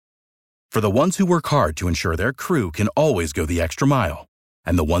For the ones who work hard to ensure their crew can always go the extra mile,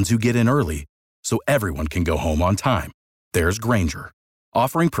 and the ones who get in early so everyone can go home on time, there's Grainger,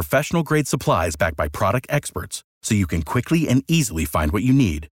 offering professional-grade supplies backed by product experts so you can quickly and easily find what you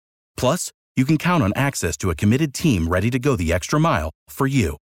need. Plus, you can count on access to a committed team ready to go the extra mile for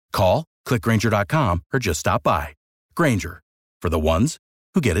you. Call, click Grainger.com, or just stop by. Grainger, for the ones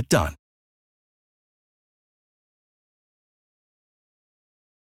who get it done.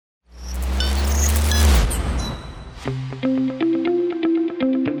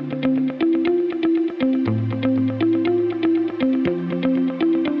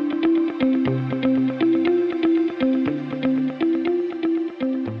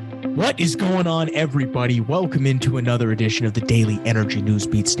 What is going on, everybody? Welcome into another edition of the Daily Energy News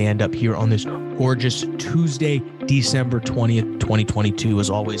Beat stand-up here on this gorgeous Tuesday, December 20th, 2022. As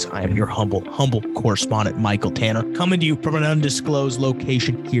always, I am your humble correspondent, Michael Tanner, coming to you from an undisclosed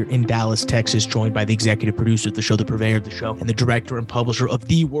location here in Dallas, Texas, joined by the executive producer of the show, the purveyor of the show, and the director and publisher of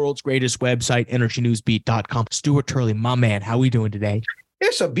the world's greatest website, EnergyNewsBeat.com, Stuart Turley. My man, how are we doing today?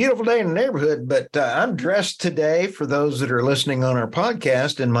 It's a beautiful day in the neighborhood, but I'm dressed today, for those that are listening on our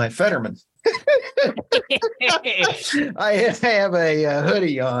podcast, in my Fetterman. I have a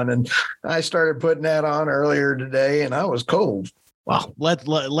hoodie on, and I started putting that on earlier today, and I was cold. Well,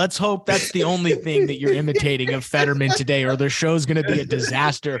 let's hope that's the only thing that you're imitating of Fetterman today, or the show's going to be a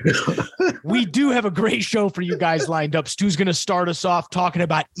disaster. We do have a great show for you guys lined up. Stu's going to start us off talking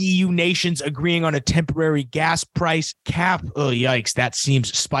about EU nations agreeing on a temporary gas price cap. Oh, yikes. That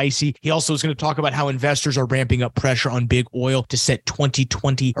seems spicy. He also is going to talk about how investors are ramping up pressure on big oil to set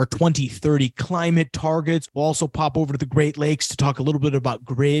 2020 or 2030 climate targets. We'll also pop over to the Great Lakes to talk a little bit about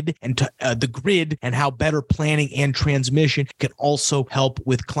grid and the grid and how better planning and transmission can also help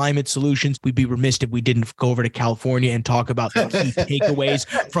with climate solutions. We'd be remiss if we didn't go over to California and talk about the key takeaways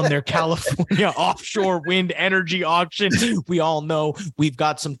from their California offshore wind energy auction. We all know we've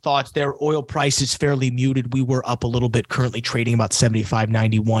got some thoughts there. Oil price is fairly muted. We were up a little bit, currently trading about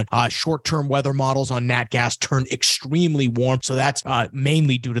 75.91. Short-term weather models on nat gas turned extremely warm, so that's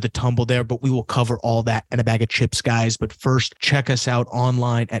mainly due to the tumble there, but we will cover all that and a bag of chips, guys. But first, check us out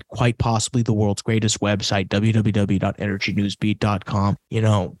online at quite possibly the world's greatest website, www.energynewsbeat.com. You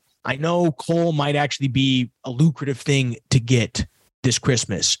know, I know coal might actually be a lucrative thing to get this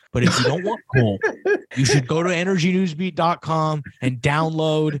Christmas, but if you don't want coal, you should go to energynewsbeat.com and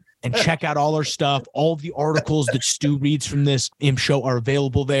download and check out all our stuff. All of the articles that Stu reads from this show are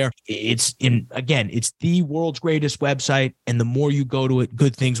available there. It's the world's greatest website, and the more you go to it,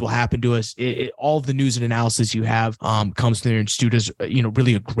 good things will happen to us. All of the news and analysis you have comes there, and Stu does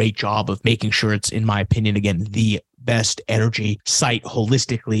really a great job of making sure it's, in my opinion, again, the best energy site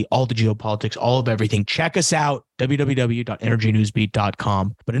holistically, all the geopolitics, all of everything. Check us out,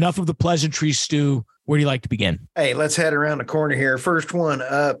 www.energynewsbeat.com. But enough of the pleasantries, Stu. Where do you like to begin? Hey, let's head around the corner here. First one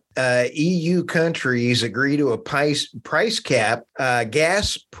up, EU countries agree to a price cap,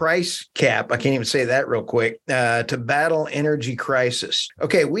 gas price cap. I can't even say that real quick, to battle energy crisis.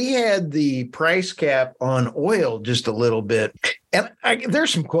 Okay, we had the price cap on oil just a little bit. And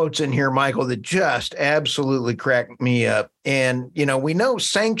there's some quotes in here, Michael, that just absolutely cracked me up. And, we know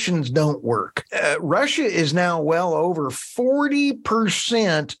sanctions don't work. Russia is now well over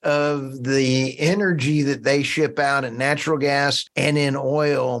 40% of the energy that they ship out in natural gas and in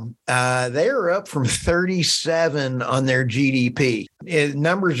oil. They're up from 37 on their GDP.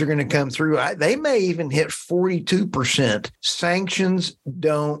 Numbers are going to come through. They may even hit 42%. Sanctions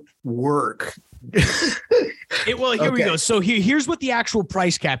don't work. Here we go. So here's what the actual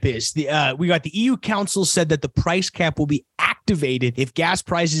price cap is. We got the EU Council said that the price cap will be activated if gas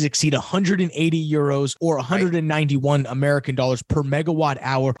prices exceed 180 euros or 191 American dollars per megawatt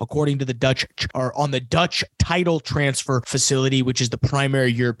hour, according to the Dutch tidal transfer facility, which is the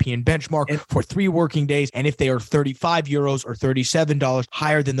primary European benchmark for 3 working days. And if they are 35 euros or $37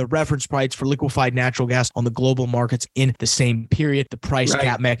 higher than the reference price for liquefied natural gas on the global markets in the same period, the price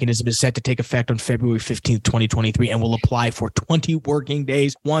cap mechanism is set to take effect on February 15th, 2023, and will apply for 20 working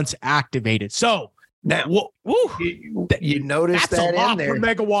days once activated. So now, you notice that's that a lot in there per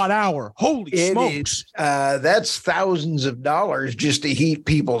megawatt hour. Holy smokes! That's thousands of dollars just to heat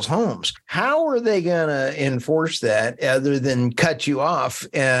people's homes. How are they going to enforce that other than cut you off?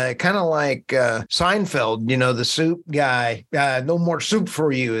 Kind of like Seinfeld, the soup guy. No more soup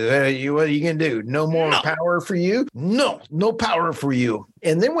for you. What are you going to do? No more power for you? No power for you.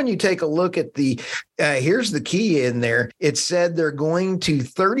 And then when you take a look at here's the key in there. It said they're going to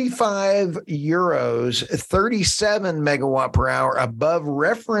 35 euros, 37 megawatt per hour above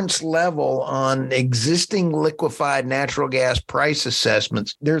reference level on existing liquefied natural gas price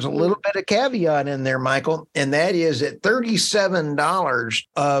assessments. There's a little bit of caveat in there, Michael, and that is at $37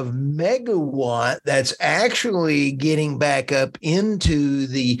 of megawatt, that's actually getting back up into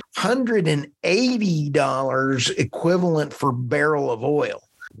the $180 equivalent for barrel of oil.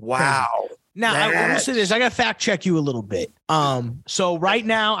 Wow. Now, I will say this. I got to fact check you a little bit. So right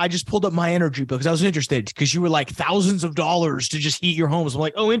now, I just pulled up my energy bill because I was interested because you were like thousands of dollars to just heat your homes. I'm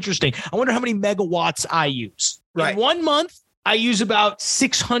like, oh, interesting. I wonder how many megawatts I use. Right. In 1 month, I use about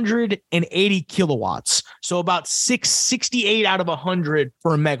 680 kilowatts. So about 668 out of 100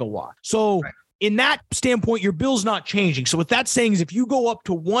 for a megawatt. So in that standpoint, your bill's not changing. So what that's saying is if you go up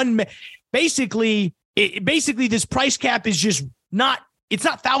to basically this price cap is just not, it's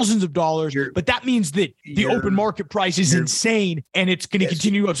not thousands of dollars, but that means that the open market price is insane and it's going to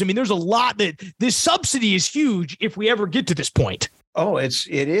continue up. So, I mean, there's a lot that this subsidy is huge if we ever get to this point. Oh, it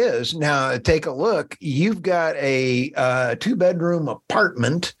is. Now, take a look. You've got a 2-bedroom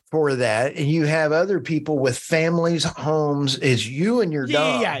apartment for that, and you have other people with families, homes. It's you and your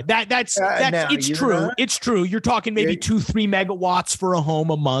dog. Yeah. That's it's true. Not? It's true. You're talking maybe 2-3 megawatts for a home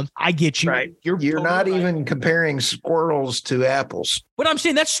a month. I get you. Right. You're totally not even comparing squirrels to apples. But I'm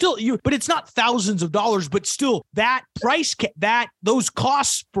saying that's still but it's not thousands of dollars, but still that price, those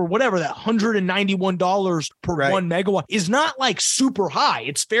costs for whatever, that $191 per 1 megawatt is not like super high.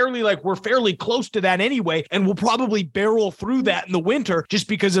 It's fairly like we're fairly close to that anyway. And we'll probably barrel through that in the winter just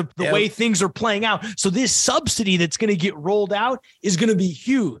because of the way things are playing out. So this subsidy that's going to get rolled out is going to be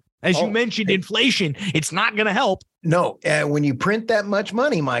huge. As you mentioned, inflation, it's not going to help. No. When you print that much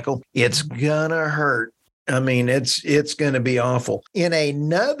money, Michael, it's going to hurt. I mean, it's going to be awful. In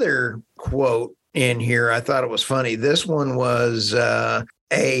another quote in here, I thought it was funny. This one was a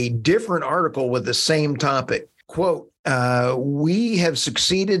different article with the same topic. Quote, we have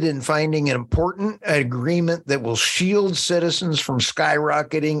succeeded in finding an important agreement that will shield citizens from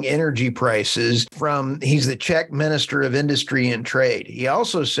skyrocketing energy prices he's the Czech Minister of Industry and Trade. He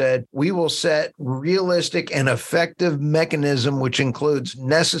also said, we will set realistic and effective mechanism, which includes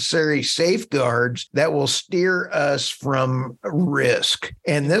necessary safeguards that will steer us from risk.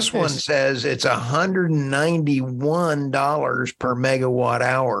 And this one says it's $191 per megawatt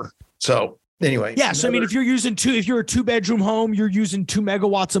hour. So anyway. Yeah. So, I mean, if you're a 2-bedroom home, you're using 2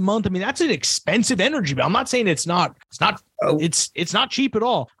 megawatts a month. I mean, that's an expensive energy bill. I'm not saying it's not cheap at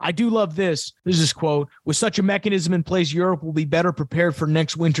all. I do love this. This is quote, with such a mechanism in place, Europe will be better prepared for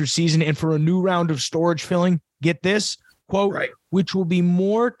next winter season and for a new round of storage filling. Get this quote, which will be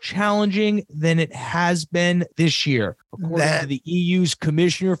more challenging than it has been this year, according to the EU's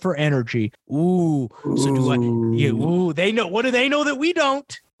Commissioner for Energy. They know. What do they know that we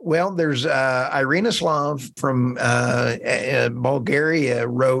don't? Well, there's Irina Slav from Bulgaria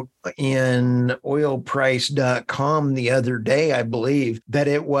wrote in oilprice.com the other day, I believe, that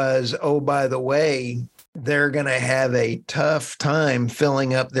it was, oh, by the way, they're going to have a tough time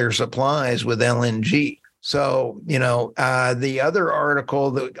filling up their supplies with LNG. So, the other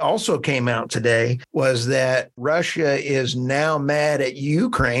article that also came out today was that Russia is now mad at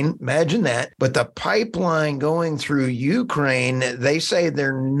Ukraine. Imagine that. But the pipeline going through Ukraine, they say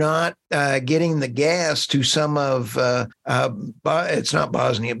they're not getting the gas to some of, it's not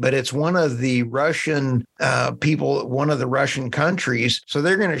Bosnia, but it's one of the Russian people, one of the Russian countries. So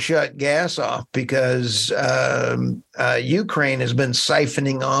they're going to shut gas off because Ukraine has been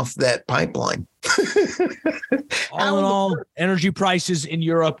siphoning off that pipeline. All in all, energy prices in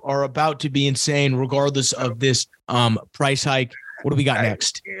Europe are about to be insane, regardless of this price hike. What do we got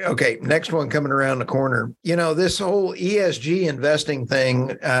next? Okay, next one coming around the corner. This whole ESG investing thing,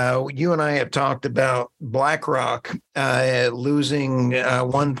 you and I have talked about BlackRock losing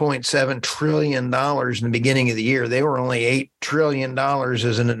 $1.7 trillion in the beginning of the year. They were only $8 trillion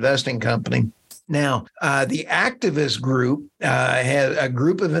as an investing company. Now, the activist group has a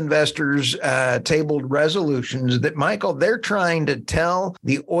group of investors tabled resolutions that, Michael, they're trying to tell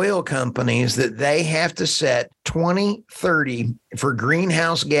the oil companies that they have to set 2030 for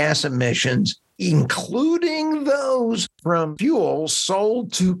greenhouse gas emissions, including those from fuel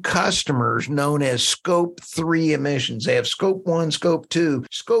sold to customers, known as Scope 3 emissions. They have Scope 1, Scope 2.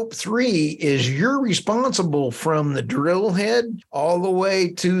 Scope 3 is you're responsible from the drill head all the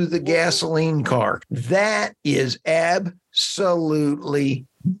way to the gasoline car. That is absolutely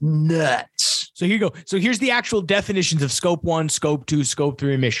nuts. So here you go. So here's the actual definitions of Scope 1, Scope 2, Scope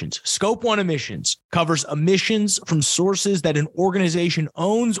 3 emissions. Scope 1 emissions covers emissions from sources that an organization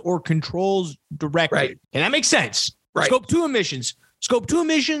owns or controls directly. Right. And that makes sense. Right. Scope 2 emissions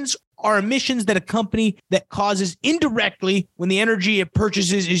are emissions that a company that causes indirectly when the energy it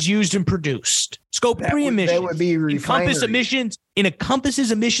purchases is used and produced. Scope 3 emissions. That would be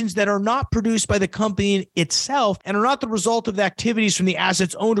encompasses emissions that are not produced by the company itself and are not the result of the activities from the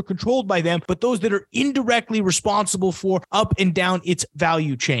assets owned or controlled by them, but those that are indirectly responsible for up and down its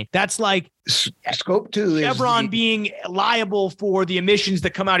value chain. That's like Scope 2 Chevron being liable for the emissions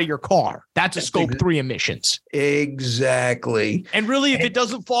that come out of your car. That's a Scope 3 emissions. Exactly. And really, if it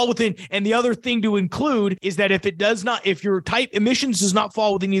doesn't fall within, and the other thing to include is that if your type emissions does not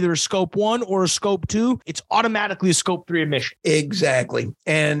fall within either a Scope 1 or a Scope 2, it's automatically a Scope 3 emission. Exactly.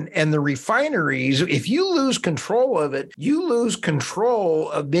 And the refineries, if you lose control of it, you lose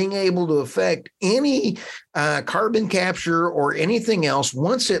control of being able to affect any carbon capture or anything else.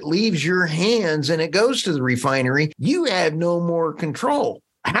 Once it leaves your hands and it goes to the refinery, you have no more control.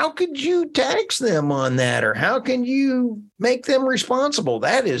 How could you tax them on that? Or how can you make them responsible?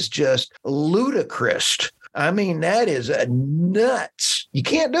 That is just ludicrous. I mean, that is nuts. You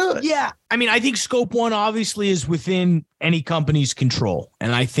can't do it. Yeah. I mean, I think Scope 1 obviously is within any company's control.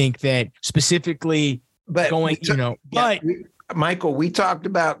 And I think that specifically Michael, we talked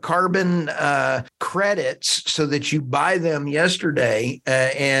about carbon credits so that you buy them yesterday.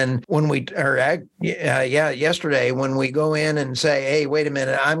 And yesterday, when we go in and say, hey, wait a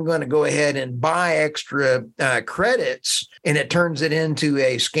minute, I'm going to go ahead and buy extra credits, and it turns it into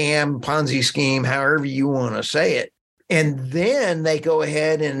a scam, Ponzi scheme, however you want to say it. And then they go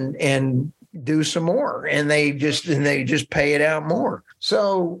ahead and do some more, and they just pay it out more.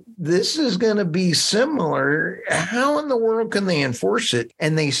 So this is going to be similar. How in the world can they enforce it?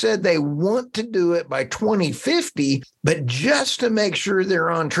 And they said they want to do it by 2050, but just to make sure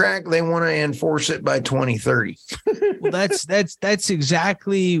they're on track, they want to enforce it by 2030. Well, that's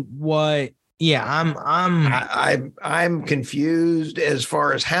exactly what. Yeah, I'm confused as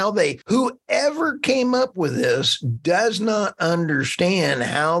far as how whoever came up with this does not understand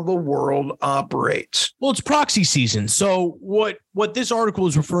how the world operates. Well, it's proxy season. So what this article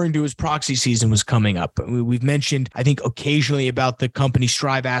is referring to as proxy season was coming up. We've mentioned, I think, occasionally about the company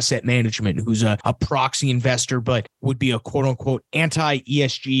Strive Asset Management, who's a proxy investor, but would be a quote unquote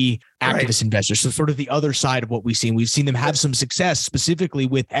anti-ESG activist investor. So sort of the other side of what we've seen. We've seen them have some success specifically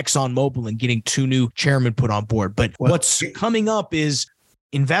with ExxonMobil and getting 2 new chairmen put on board. But what's coming up is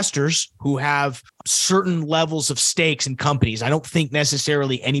investors who have certain levels of stakes in companies. I don't think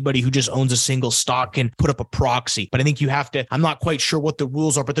necessarily anybody who just owns a single stock can put up a proxy, but I think you have to, I'm not quite sure what the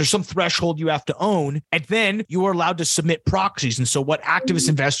rules are, but there's some threshold you have to own, and then you are allowed to submit proxies. And so what activist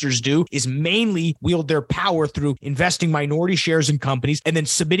investors do is mainly wield their power through investing minority shares in companies and then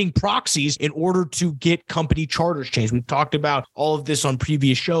submitting proxies in order to get company charters changed. We've talked about all of this on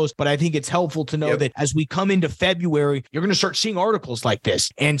previous shows, but I think it's helpful to know that as we come into February, you're going to start seeing articles like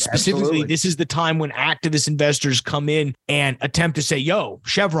this. And specifically, this is the time when activist investors come in and attempt to say, yo,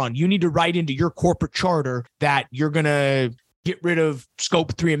 Chevron, you need to write into your corporate charter that you're going to get rid of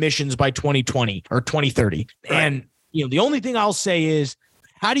Scope 3 emissions by 2020 or 2030. Right. And, the only thing I'll say is,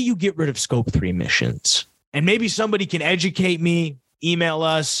 how do you get rid of Scope 3 emissions? And maybe somebody can educate me, email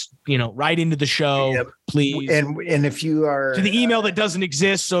us, right into the show, please. And if you are to the email that doesn't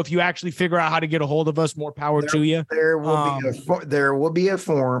exist. So if you actually figure out how to get a hold of us, more power to you. There will be a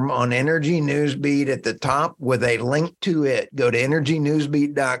form on Energy Newsbeat at the top with a link to it. Go to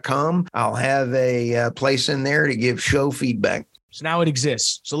energynewsbeat.com. I'll have a place in there to give show feedback. So now it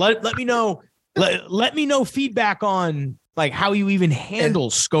exists. So let me know. Let me know feedback on like how you even handle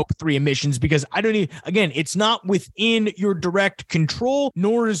Scope 3 emissions, because it's not within your direct control,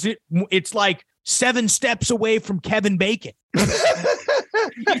 nor is it's like 7 steps away from Kevin Bacon.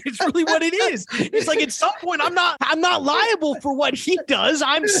 It's really what it is. It's like at some point I'm not liable for what he does.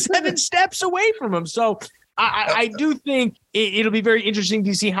 I'm 7 steps away from him. So I do think it'll be very interesting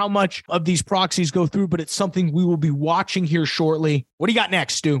to see how much of these proxies go through, but it's something we will be watching here shortly. What do you got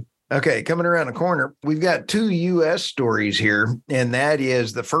next, Stu? Okay, coming around the corner, we've got 2 U.S. stories here, and that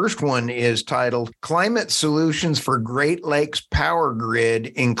is the first one is titled Climate Solutions for Great Lakes Power Grid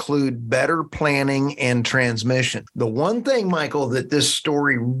Include Better Planning and Transmission. The one thing, Michael, that this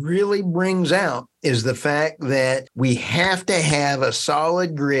story really brings out is the fact that we have to have a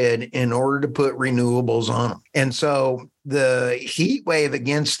solid grid in order to put renewables on them. And so the heat wave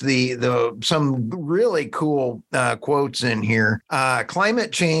against some really cool quotes in here.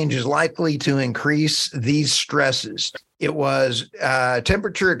 Climate change is likely to increase these stresses. It was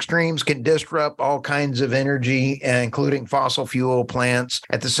temperature extremes can disrupt all kinds of energy, including fossil fuel plants,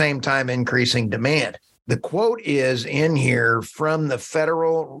 at the same time increasing demand. The quote is in here from the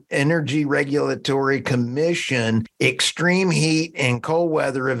Federal Energy Regulatory Commission: extreme heat and cold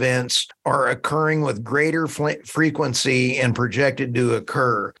weather events are occurring with greater frequency and projected to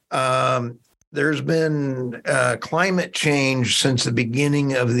occur. There's been climate change since the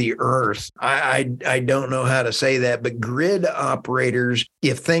beginning of the earth. I don't know how to say that, but grid operators,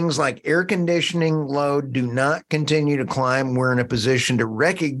 if things like air conditioning load do not continue to climb, we're in a position to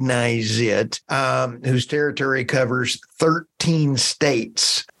recognize it, whose territory covers 13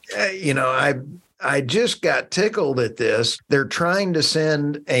 states. I just got tickled at this. They're trying to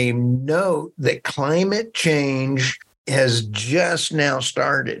send a note that climate change has just now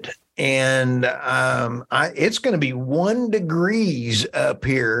started. And it's going to be 1 degree up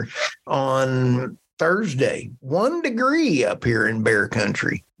here on Thursday. 1 degree up here in Bear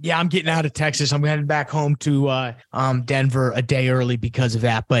Country. Yeah, I'm getting out of Texas. I'm heading back home to Denver a day early because of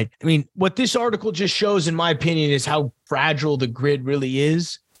that. But I mean, what this article just shows, in my opinion, is how fragile the grid really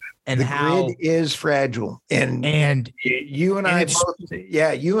is. And the how grid is fragile. And you and I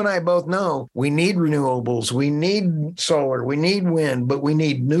both know we need renewables, we need solar, we need wind, but we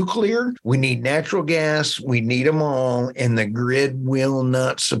need nuclear, we need natural gas, we need them all, and the grid will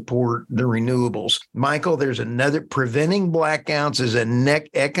not support the renewables. Michael, there's another: preventing blackouts is a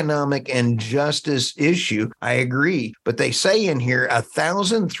economic and justice issue. I agree, but they say in here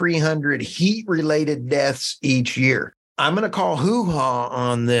 1,300 heat-related deaths each year. I'm going to call hoo-ha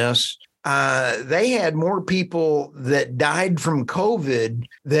on this. They had more people that died from COVID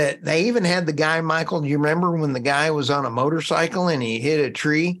that they even had the guy, Michael, do you remember when the guy was on a motorcycle and he hit a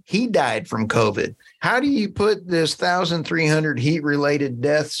tree? He died from COVID. How do you put this 1,300 heat-related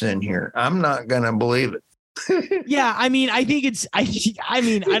deaths in here? I'm not going to believe it. Yeah, I mean, I think I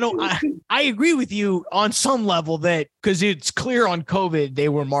agree with you on some level that, because it's clear on COVID, they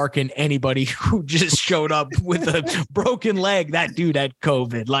were marking anybody who just showed up with a broken leg. That dude had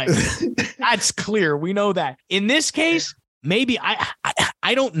COVID. Like, that's clear. We know that. In this case, maybe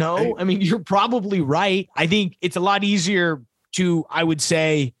I don't know. I mean, you're probably right. I think it's a lot easier to, I would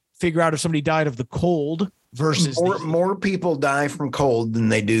say, figure out if somebody died of the cold versus more people die from cold than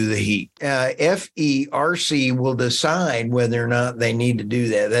they do the heat. FERC will decide whether or not they need to do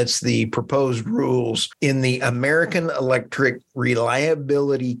that. That's the proposed rules in the American Electric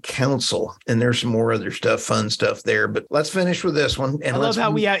Reliability Council. And there's some more other stuff, fun stuff there. But let's finish with this one. And I love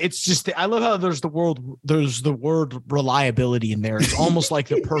how I love how there's the word reliability in there. It's almost like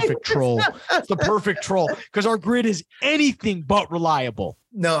the perfect troll. It's the perfect troll, because our grid is anything but reliable.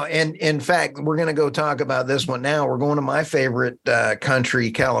 No, and in fact, we're going to go talk about this one now. We're going to my favorite country,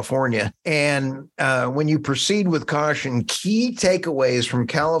 California. And when you proceed with caution, key takeaways from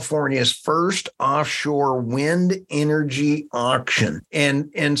California's first offshore wind energy auction.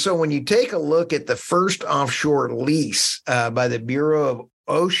 And so when you take a look at the first offshore lease by the Bureau of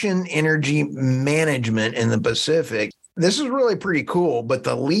Ocean Energy Management in the Pacific, this is really pretty cool, but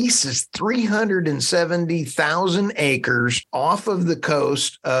the lease is 370,000 acres off of the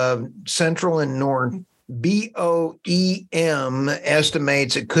coast of Central and North. BOEM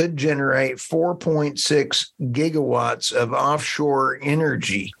estimates it could generate 4.6 gigawatts of offshore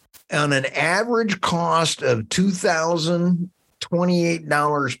energy on an average cost of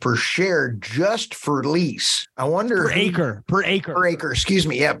 $2,028 per share just for lease. I wonder per acre. Excuse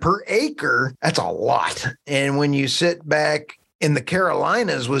me. Yeah, per acre. That's a lot. And when you sit back in the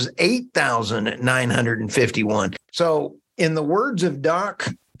Carolinas was 8,951. So in the words of Doc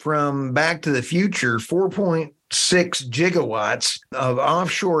from Back to the Future, 4.6 gigawatts of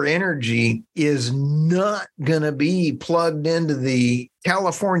offshore energy is not going to be plugged into the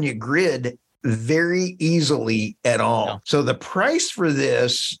California grid very easily at all. No. So the price for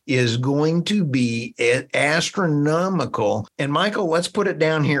this is going to be astronomical. And Michael, let's put it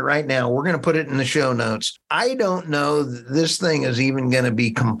down here right now. We're going to put it in the show notes. I don't know that this thing is even going to be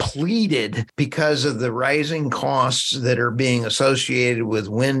completed because of the rising costs that are being associated with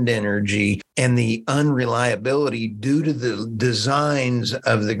wind energy and the unreliability due to the designs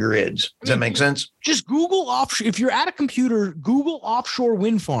of the grids. Does that make sense? Just Google offshore. If you're at a computer, Google offshore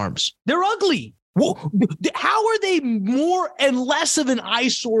wind farms. They're ugly. Well, how are they more and less of an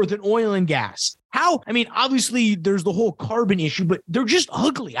eyesore than oil and gas? How? I mean, obviously there's the whole carbon issue, but they're just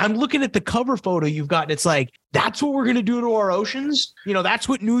ugly. I'm looking at the cover photo you've got, and it's like, that's what we're going to do to our oceans? You know, that's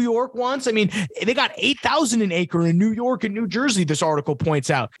what New York wants. I mean, they got 8,000 an acre in New York and New Jersey, this article points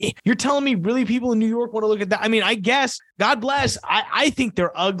out. You're telling me really people in New York want to look at that? I mean, I guess, God bless. I think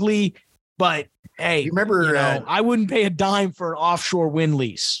they're ugly, but hey, you remember, I wouldn't pay a dime for an offshore wind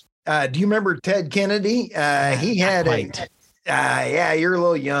lease. Do you remember Ted Kennedy? He had Yeah, you're a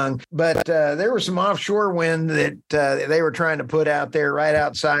little young, but there was some offshore wind that they were trying to put out there right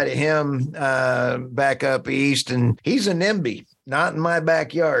outside of him back up east, and he's a NIMBY, not in my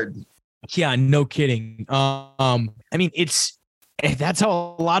backyard. Yeah, no kidding. I mean, that's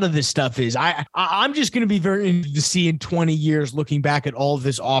how a lot of this stuff is. I'm just going to be very interested to see in 20 years, looking back at all of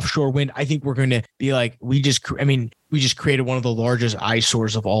this offshore wind. I think we're going to be like, we just created one of the largest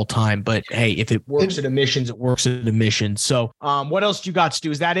eyesores of all time. But hey, if it works at emissions, it works at emissions. So what else do you got,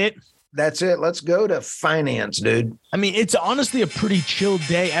 Stu? Is that it? That's it. Let's go to finance, dude. I mean, it's honestly a pretty chill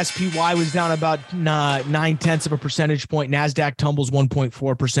day. SPY was down about 0.9 of a percentage point. NASDAQ tumbles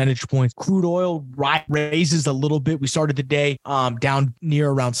 1.4 percentage points. Crude oil raises a little bit. We started the day down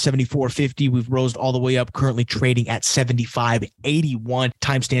near around 74.50. We've rose all the way up, currently trading at 75.81.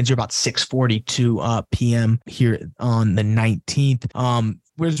 Time stands here about 6:42 p.m. here on the 19th.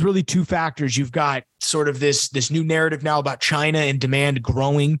 There's really two factors. You've got sort of this new narrative now about China and demand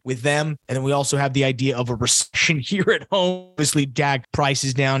growing with them. And then we also have the idea of a recession here at home. Obviously, jag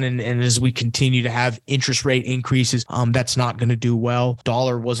prices down. And as we continue to have interest rate increases, that's not going to do well.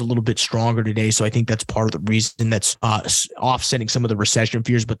 Dollar was a little bit stronger today. So I think that's part of the reason that's offsetting some of the recession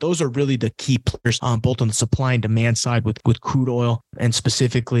fears. But those are really the key players, both on the supply and demand side with crude oil and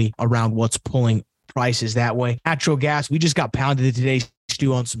specifically around what's pulling prices that way. Natural gas, we just got pounded today.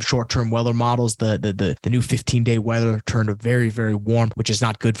 Stu, on some short-term weather models. The new 15-day weather turned very, very warm, which is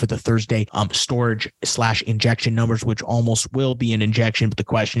not good for the Thursday storage/injection numbers, which almost will be an injection. But the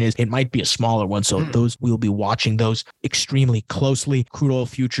question is, it might be a smaller one. So those, we'll be watching those extremely closely. Crude oil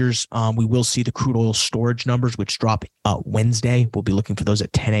futures, we will see the crude oil storage numbers, which drop Wednesday. We'll be looking for those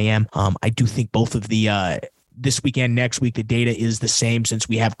at 10 a.m. I do think both of the this weekend, next week, the data is the same since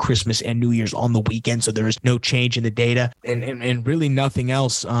we have Christmas and New Year's on the weekend. So there is no change in the data and really nothing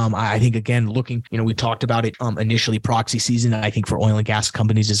else. I think, again, looking, we talked about it initially, proxy season, I think for oil and gas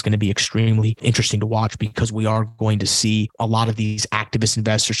companies is going to be extremely interesting to watch because we are going to see a lot of these activist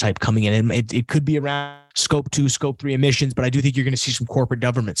investors type coming in. And it could be around Scope 2, Scope 3 emissions, but I do think you're going to see some corporate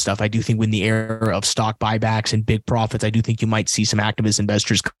government stuff. I do think when the era of stock buybacks and big profits, I do think you might see some activist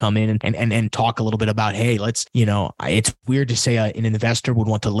investors come in and talk a little bit about, hey, let's, it's weird to say an investor would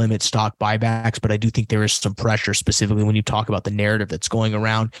want to limit stock buybacks, but I do think there is some pressure specifically when you talk about the narrative that's going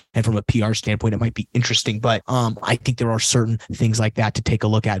around. And from a PR standpoint, it might be interesting, but I think there are certain things like that to take a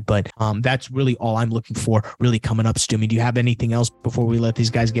look at. But that's really all I'm looking for really coming up, Stu. Do you have anything else before we let these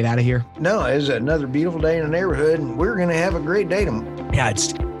guys get out of here? No, it's another beautiful day in the neighborhood, and we're going to have a great day tomorrow. Yeah,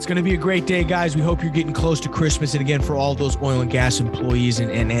 it's going to be a great day, guys. We hope you're getting close to Christmas. And again, for all those oil and gas employees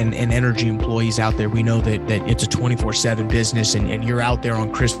and energy employees out there, we know that it's a 24/7 business, and you're out there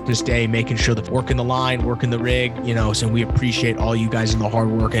on Christmas Day making sure that working the line, working the rig, so we appreciate all you guys and the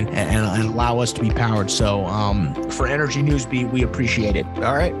hard work and allow us to be powered. So for Energy Newsbeat, we appreciate it.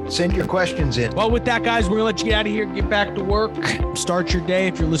 All right. Send your questions in. Well, with that, guys, we're going to let you get out of here, get back to work, start your day.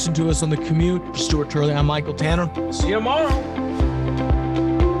 If you're listening to us on the commute, for Stuart Turley, I'm Michael Tanner. See you tomorrow.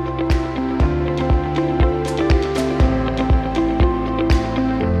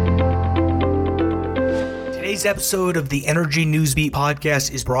 Today's episode of the Energy Newsbeat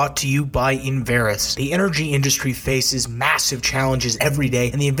podcast is brought to you by Enverus. The energy industry faces massive challenges every day,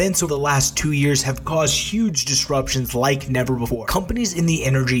 and the events over the last 2 years have caused huge disruptions like never before. Companies in the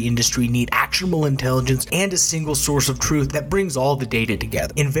energy industry need actionable intelligence and a single source of truth that brings all the data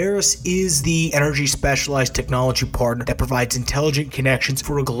together. Enverus is the energy specialized technology partner that provides intelligent connections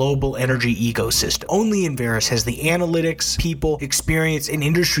for a global energy ecosystem. Only Enverus has the analytics, people, experience, and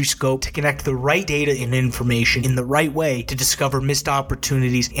industry scope to connect the right data and information in the right way to discover missed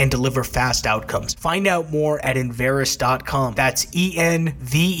opportunities and deliver fast outcomes. Find out more at Enverus.com. That's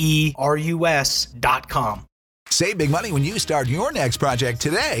ENVERUS.com. Save big money when you start your next project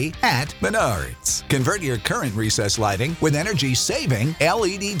today at Menards. Convert your current recessed lighting with energy-saving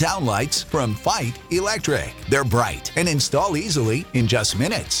LED downlights from Fight Electric. They're bright and install easily in just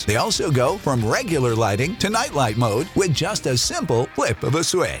minutes. They also go from regular lighting to nightlight mode with just a simple flip of a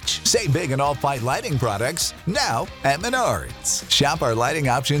switch. Save big on all Fight lighting products now at Menards. Shop our lighting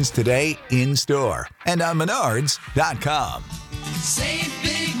options today in store and on Menards.com. Save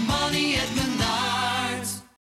big money